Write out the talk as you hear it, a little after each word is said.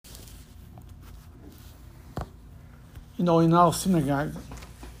in our synagogue,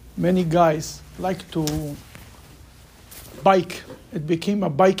 many guys like to bike. It became a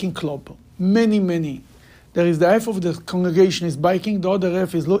biking club. Many. There is the half of the congregation is biking, the other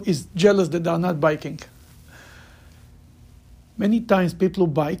half is jealous that they are not biking. Many times people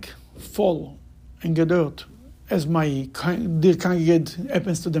who bike fall and get hurt, as my dear congregate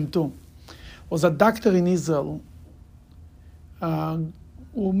happens to them too. Was a doctor in Israel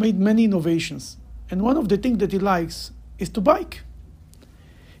who made many innovations. And one of the things that he likes is to bike.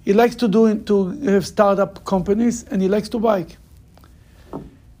 He likes to have startup companies, and he likes to bike.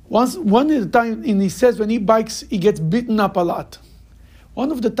 One of the time, and he says when he bikes, he gets beaten up a lot.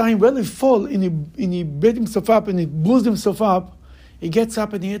 One of the time, when he fall and he beat himself up and he bruised himself up, he gets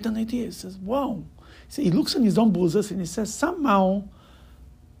up and he had an idea. He says, wow. So he looks at his own bruises and he says, somehow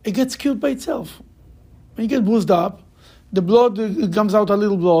it gets killed by itself. When you get bruised up, the blood comes out a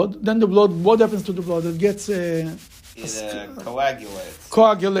little blood. Then the blood, what happens to the blood? It gets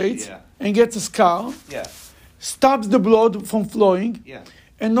coagulates Yeah. and gets a scar. Yeah. Stops the blood from flowing. Yeah.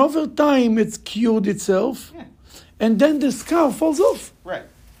 And over time, it's cured itself. Yeah. And then the scar falls off. Right.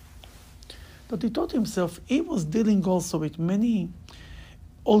 But he thought to himself, he was dealing also with many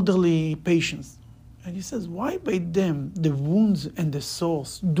elderly patients. And he says, why by them the wounds and the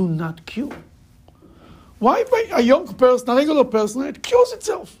sores do not cure? Why by a young person, a regular person, it cures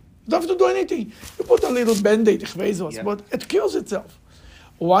itself? You don't have to do anything. You put a little band-aid, but it cures itself.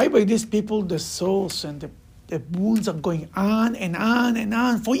 Why by these people the sores and the wounds are going on and on and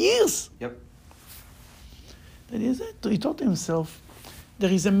on for years? Yep. That is it. He thought to himself,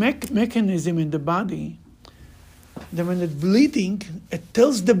 there is a mechanism in the body that when it's bleeding, it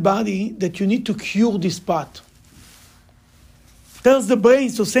tells the body that you need to cure this spot. Tells the brain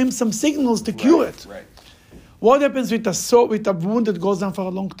to send some signals to cure it. Right. What happens with a wound that goes on for a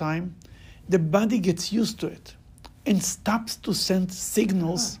long time? The body gets used to it and stops to send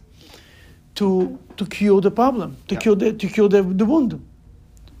signals to cure the problem, to cure the wound.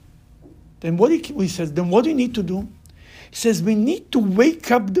 Then what he says, then what do you need to do? He says, we need to wake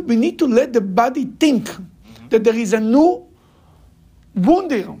up, we need to let the body think that there is a new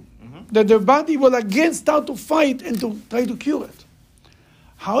wound here, that the body will again start to fight and to try to cure it.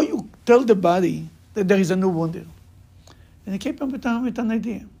 How you tell the body that there is a new wound here? And he came up with an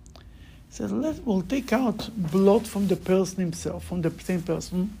idea. He said, we'll take out blood from the person himself, from the same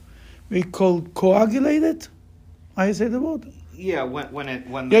person. We call coagulate it. I say the word. Yeah, when the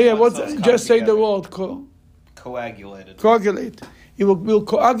What? blood cells come Just say the together. word. Coagulated. Coagulate. We'll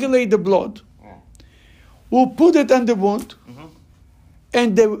coagulate the blood. Oh. We'll put it on the wound,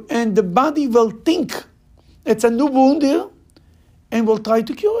 and the body will think it's a new wound here, and will try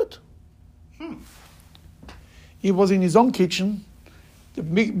to cure it. He was in his own kitchen.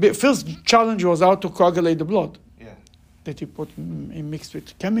 The first challenge was how to coagulate the blood. Yeah. That he mixed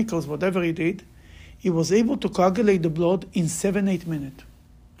with chemicals, whatever he did. He was able to coagulate the blood in 7-8 minutes.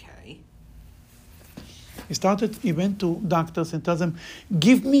 Okay. He went to doctors and tells them,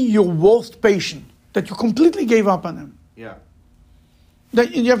 give me your worst patient that you completely gave up on him. Yeah.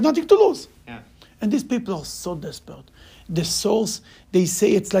 That you have nothing to lose. Yeah. And these people are so desperate. The souls, they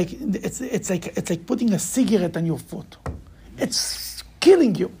say it's like putting a cigarette on your foot. It's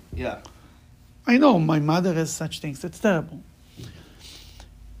killing you. Yeah. I know my mother has such things. It's terrible.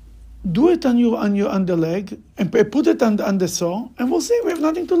 Do it on the leg and put it on the sore, and we'll see. We have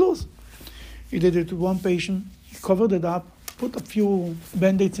nothing to lose. He did it to one patient. He covered it up, put a few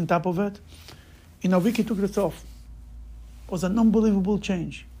band-aids on top of it. In a week, he took it off. It was an unbelievable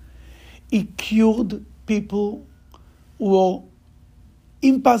change. He cured people who were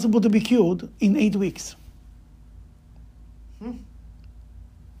impossible to be cured in 8 weeks.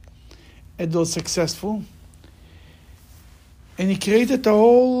 It was successful. And he created a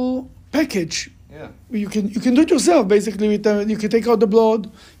whole package. Yeah. You can do it yourself, basically. You can take out the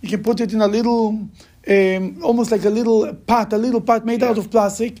blood. You can put it in a little, almost like a little pot made out of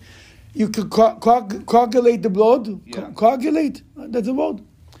plastic. You can coagulate the blood. Yeah. Coagulate, that's the word.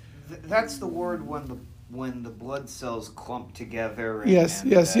 That's the word when the blood cells clump together. And, Yes.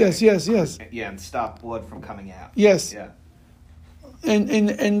 Yeah, and stop blood from coming out. Yes. Yeah. And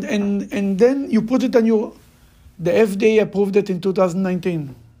then you put it on the FDA approved it in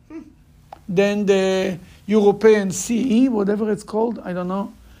 2019. Then the European CE, whatever it's called, I don't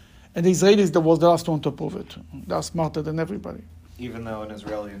know. And the Israelis was the last one to approve it. They're smarter than everybody. Even though an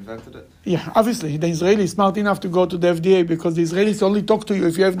Israeli invented it? Yeah, obviously. The Israeli is smart enough to go to the FDA because the Israelis only talk to you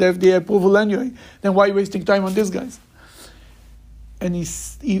if you have the FDA approval anyway. Then why wasting time on these guys? And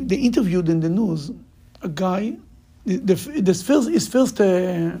they interviewed in the news a guy, the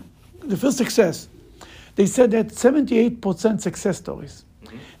first success. They They said that 78% success stories.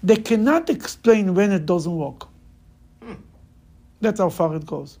 Mhm. They cannot explain when it doesn't work. That's how far it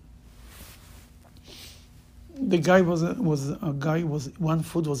goes. The guy one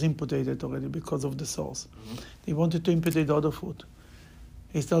food was imputed already because of the sauce. They wanted to imputate the other food.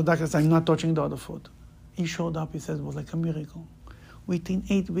 He told doctors, I'm not touching the other food. He showed up, he said, it was like a miracle. Within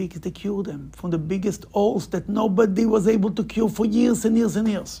 8 weeks, they cured them from the biggest ulcers that nobody was able to cure for years and years and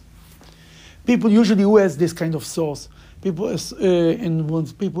years. People usually who has this kind of sauce, people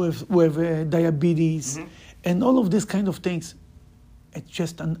who have diabetes, and all of these kind of things, it's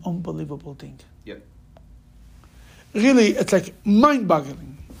just an unbelievable thing. Yep. Really, it's like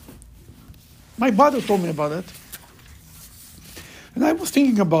mind-boggling. My brother told me about it. And I was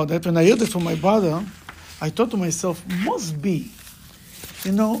thinking about that. When I heard it from my brother, I thought to myself, must be,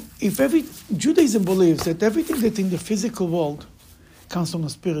 if Judaism believes that everything that's in the physical world comes from a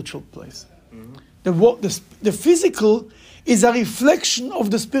spiritual place. The physical is a reflection of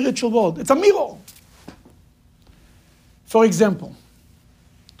the spiritual world. It's a mirror. For example,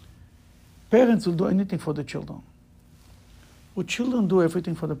 parents will do anything for the children. Would children do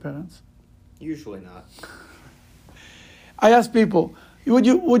everything for the parents? Usually not. I ask people, would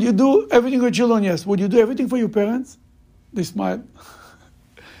you do everything for children? Yes. Would you do everything for your parents? They smile.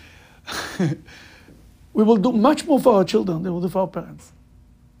 We will do much more for our children than we will do for our parents.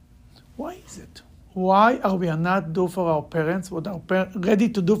 Why is it? Why are we not do for our parents what ready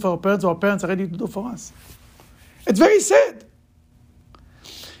to do for our parents, or our parents are ready to do for us? It's very sad.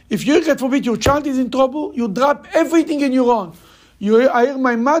 If you, God forbid, your child is in trouble, you drop everything in your own. I hear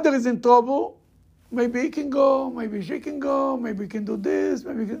my mother is in trouble, maybe he can go, maybe she can go, maybe we can do this,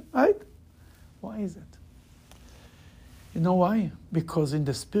 right? Why is it? You know why? Because in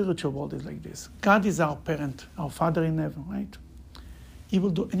the spiritual world it's like this. God is our parent, our Father in heaven, right? He will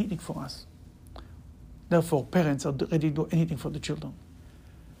do anything for us. Therefore, parents are ready to do anything for the children.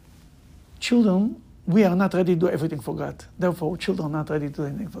 Children, we are not ready to do everything for God. Therefore, children are not ready to do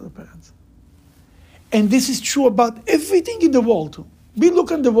anything for the parents. And this is true about everything in the world. We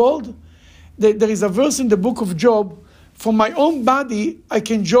look at the world. There is a verse in the book of Job. From my own body, I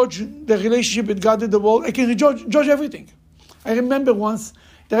can judge the relationship with God in the world. I can judge everything. I remember once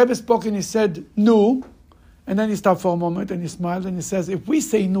the Rebbe spoke and he said, no. And then he stopped for a moment and he smiled and he says, if we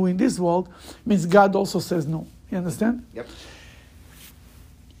say no in this world, means God also says no. You understand? Yep.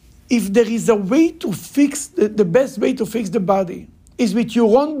 If there is a way to fix, the best way to fix the body is with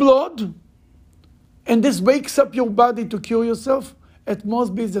your own blood, and this wakes up your body to cure yourself, it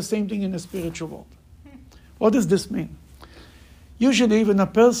must be the same thing in the spiritual world. What does this mean? Usually when a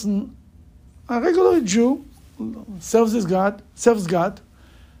person, a regular Jew, serves God,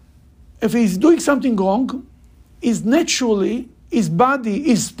 if he's doing something wrong, his body,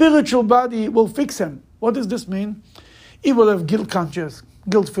 his spiritual body will fix him. What does this mean? He will have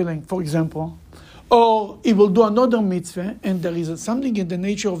guilt feeling, for example. Or he will do another mitzvah, and there is something in the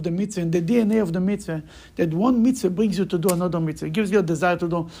nature of the mitzvah, in the DNA of the mitzvah, that one mitzvah brings you to do another mitzvah, gives you a desire to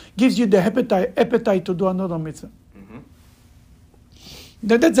do, gives you the appetite to do another mitzvah.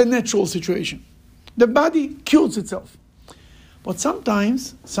 That's a natural situation. The body cures itself. But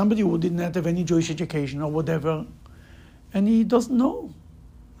sometimes somebody who did not have any Jewish education or whatever, and he doesn't know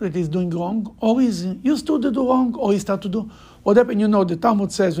that he's doing wrong, or he's used to do wrong, or he start to do what happened. The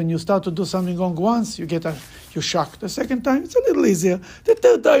Talmud says when you start to do something wrong once, you're shocked. The second time, it's a little easier. The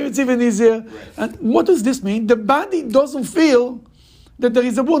third time, it's even easier. Right. And what does this mean? The body doesn't feel that there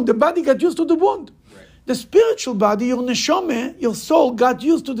is a wound. The body got used to the wound. Right. The spiritual body, your neshama, your soul, got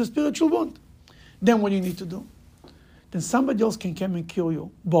used to the spiritual wound. Then what you need to do? Then somebody else can come and cure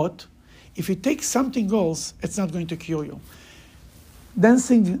you. But if you take something else, it's not going to cure you.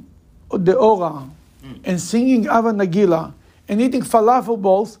 Dancing the Ora and singing Ava Nagila and eating falafel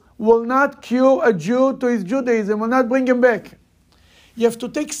balls will not cure a Jew to his Judaism, will not bring him back. You have to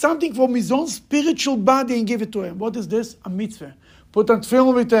take something from his own spiritual body and give it to him. What is this? A mitzvah. Put on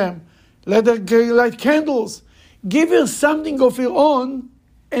tefillin with him. Let her light candles. Give her something of your own,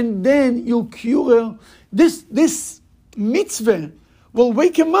 and then you'll cure her. This mitzvah will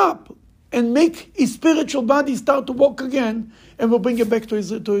wake him up and make his spiritual body start to walk again, and will bring him back to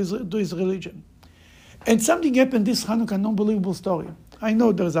his religion. And something happened this Hanukkah, an unbelievable story. I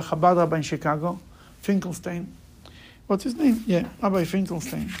know there's a Chabad Rabbi in Chicago, Finkelstein. What's his name? Yeah, Rabbi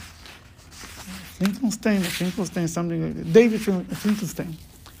Finkelstein. Finkelstein, something like that. David Finkelstein.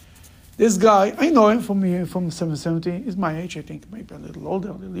 This guy, I know him from 770. He's my age, I think, maybe a little older,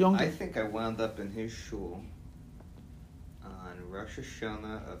 a little younger. I think I wound up in his shul on Rosh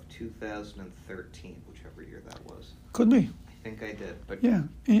Hashanah of 2013, whichever year that was. Could be. I think I did, but Yeah.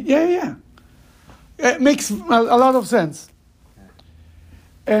 It makes a lot of sense.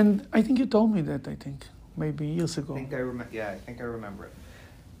 And I think you told me that, maybe years ago. I think I remember it.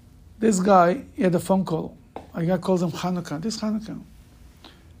 This guy, he had a phone call. A guy calls him Hanukkah. This Hanukkah.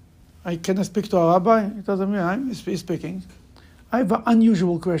 Can I speak to a rabbi? He tells him, yeah, he's speaking. I have an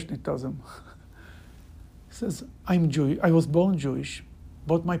unusual question, he tells him. He says, I'm Jewish. I was born Jewish.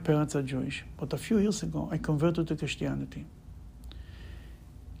 Both my parents are Jewish. But a few years ago, I converted to Christianity.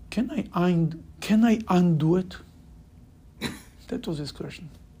 Can I undo it? That was his question.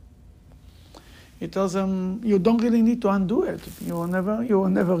 He tells him, you don't really need to undo it. You were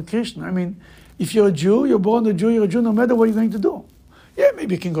never a Christian. I mean, if you're a Jew, you're born a Jew, you're a Jew no matter what you're going to do. Yeah,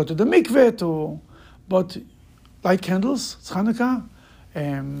 maybe you can go to the mikveh, but light candles, it's Hanukkah,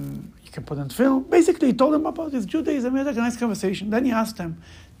 you can put on film. Basically, he told him about his Judaism. We had a nice conversation. Then he asked him,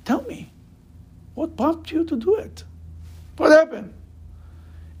 tell me, what prompted you to do it? What happened?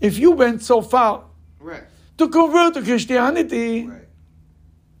 If you went so far to convert to Christianity,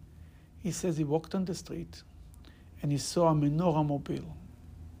 he says he walked on the street and he saw a menorah mobile.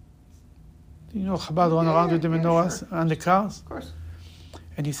 You know, Chabad run around with the menorahs and the cars? Of course.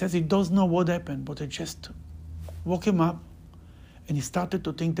 And he says he doesn't know what happened, but it just woke him up and he started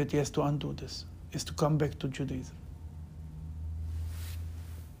to think that he has to undo this, he has to come back to Judaism.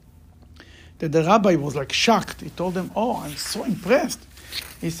 That the rabbi was like shocked. He told him, oh, I'm so impressed.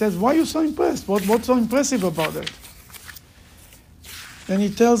 He says, why are you so impressed? What's so impressive about it? Then he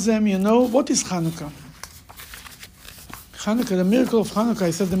tells them, what is Hanukkah? Hanukkah, the miracle of Hanukkah,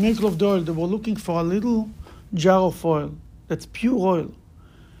 he says the miracle of the oil. They were looking for a little jar of oil, that's pure oil,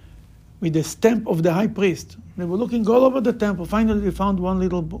 with the stamp of the high priest. They were looking all over the temple. Finally, they found one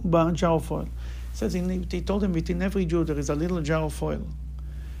little jar of oil. He told them, within every Jew there is a little jar of oil,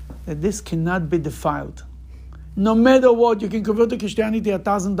 that this cannot be defiled. No matter what, you can convert to Christianity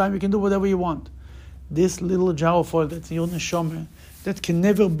 1,000 times, you can do whatever you want. This little jar of oil, that's your neshama, that can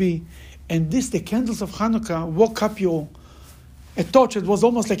never be. And the candles of Hanukkah woke up a torch. It was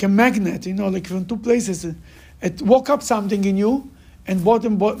almost like a magnet, like from two places. It woke up something in you and brought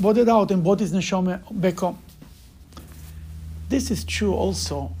it out and brought his neshama back home. This is true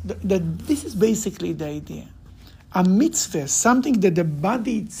also. This is basically the idea. A mitzvah, something that the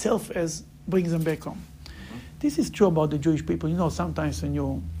body itself brings them back home. This is true about the Jewish people. Sometimes when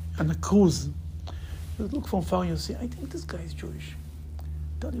you're on a cruise, you look from far and you say, I think this guy is Jewish.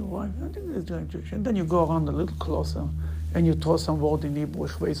 Tell your wife, I think this guy is Jewish. And then you go around a little closer and you throw some word in Hebrew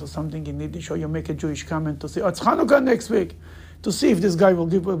or something in Yiddish, or you make a Jewish comment to say, it's Hanukkah next week, to see if this guy will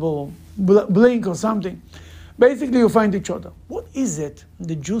give a blink or something. Basically, you find each other. What is it?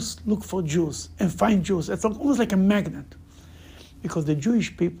 The Jews look for Jews and find Jews. It's almost like a magnet. Because the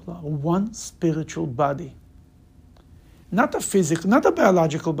Jewish people are one spiritual body. Not a physical, not a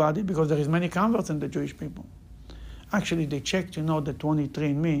biological body, because there is many converts in the Jewish people. Actually, they checked, that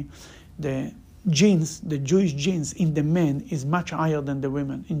 23andMe, the Jewish genes in the men is much higher than the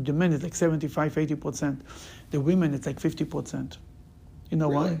women. In the men, it's like 75-80%. The women, it's like 50%. You know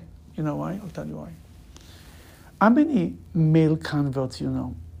Really? why? You know why? I'll tell you why. How many male converts you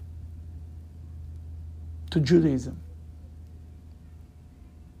know to Judaism?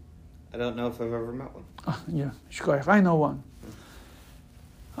 I don't know if I've ever met one. Yeah, shkoyach. I know one.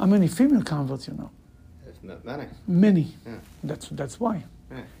 How many female converts you know? I've met many. Many. Yeah. That's why.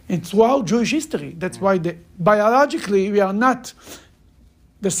 Yeah. And throughout Jewish history, that's why biologically we are not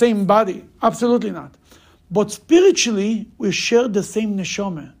the same body. Absolutely not. But spiritually, we share the same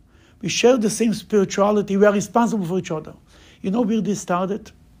neshama. We share the same spirituality. We are responsible for each other. Where this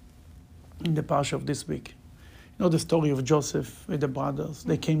started? In the parsha of this week. The story of Joseph with the brothers.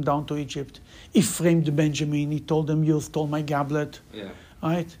 They came down to Egypt. He framed Benjamin. He told them, you stole my goblet. Yeah.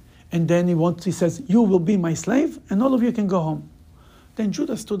 Right? And then he says, you will be my slave and all of you can go home. Then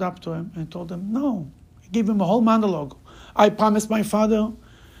Judah stood up to him and told him, no. He gave him a whole monologue. I promised my father.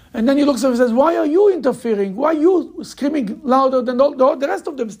 And then he looks at him and says, why are you interfering? Why are you screaming louder than all the rest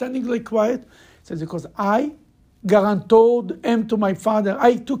of them standing like quiet? He says, because I guaranteed him to my father.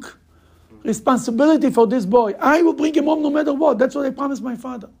 I took responsibility for this boy. I will bring him home no matter what. That's what I promised my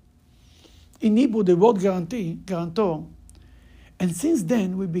father. In Hebrew, the word guarantor. And since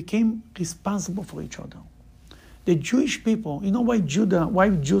then, we became responsible for each other. The Jewish people, why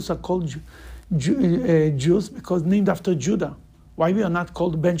Jews are called Jews? Because named after Judah. Why we are not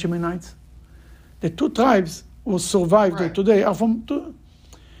called Benjaminites? The two tribes who survived today are from two.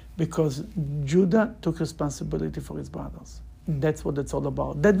 Because Judah took responsibility for his brothers. And that's what it's all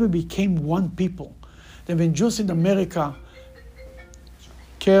about. That we became one people. Then when Jews in America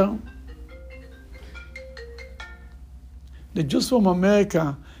the Jews from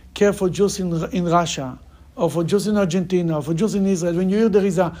America care for Jews in Russia, or for Jews in Argentina, or for Jews in Israel, when you hear there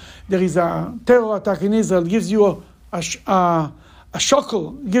is a terror attack in Israel, gives you a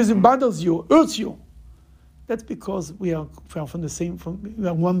shockle, bothers you, hurts you. That's because we are from the same, we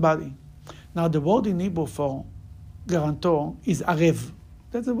are one body. Now the word in Hebrew for guarantor is arev.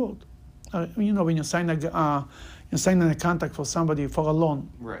 That's the word. You know, when you sign a contract for somebody for a loan,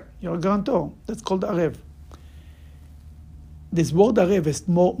 Right. you're a guarantor. That's called arev. This word arev has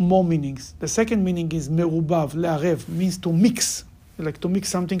more meanings. The second meaning is merubav. Le'arev means to mix. Like to mix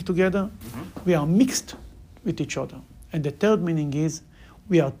something together. Mm-hmm. We are mixed with each other. And the third meaning is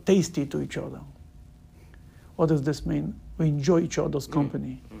we are tasty to each other. What does this mean? We enjoy each other's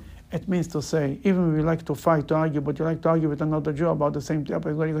company. Mm-hmm. It means to say, even if we like to fight, to argue, but you like to argue with another Jew about the same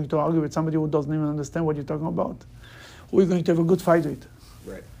topic, you're going to argue with somebody who doesn't even understand what you're talking about. Who are you going to have a good fight with?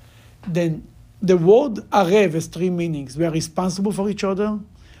 Right. Then the word arev has three meanings. We are responsible for each other,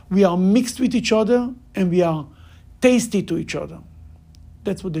 we are mixed with each other, and we are tasty to each other.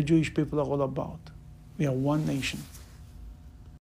 That's what the Jewish people are all about. We are one nation.